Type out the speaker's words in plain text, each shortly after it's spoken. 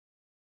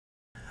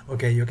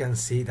Okay, you can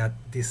see that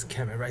this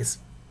camera is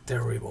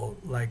terrible.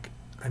 Like,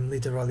 I'm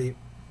literally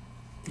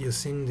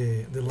using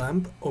the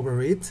lamp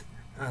over it,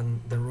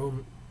 and the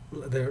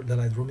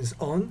light room is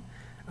on,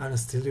 and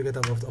still you get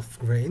a lot of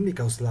grain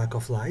because lack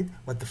of light.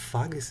 What the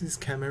fuck is this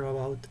camera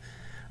about?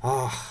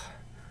 Ah,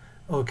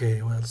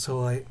 okay, well,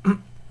 so I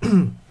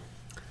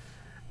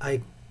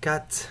I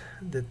cut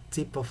the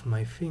tip of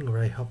my finger.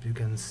 I hope you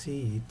can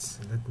see it.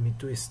 Let me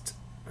twist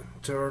and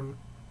turn.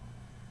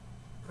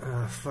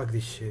 Fuck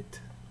this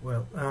shit.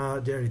 Well,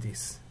 there it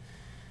is.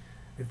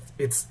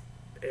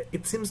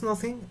 It seems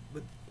nothing,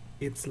 but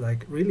it's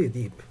like really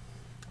deep.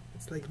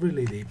 It's like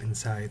really deep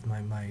inside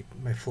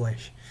my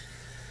flesh.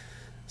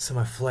 So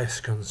my flesh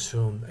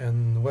consumed,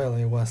 and well,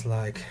 it was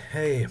like,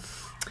 hey,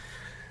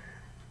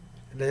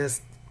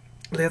 let's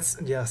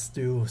just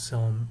do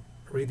some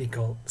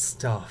radical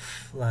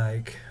stuff,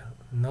 like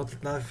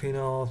not laughing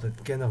off,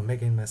 but kind of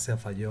making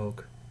myself a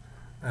joke.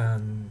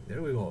 And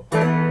there we go.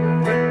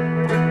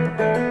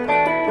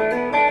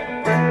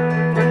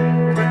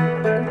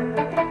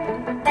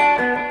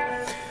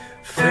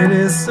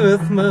 Finished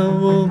with my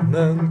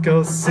woman,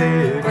 cause she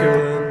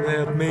couldn't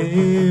help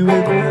me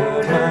with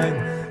my mind.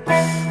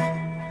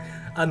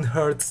 And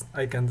hurts,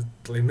 I can't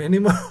blame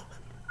anymore.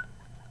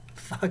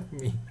 Fuck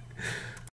me.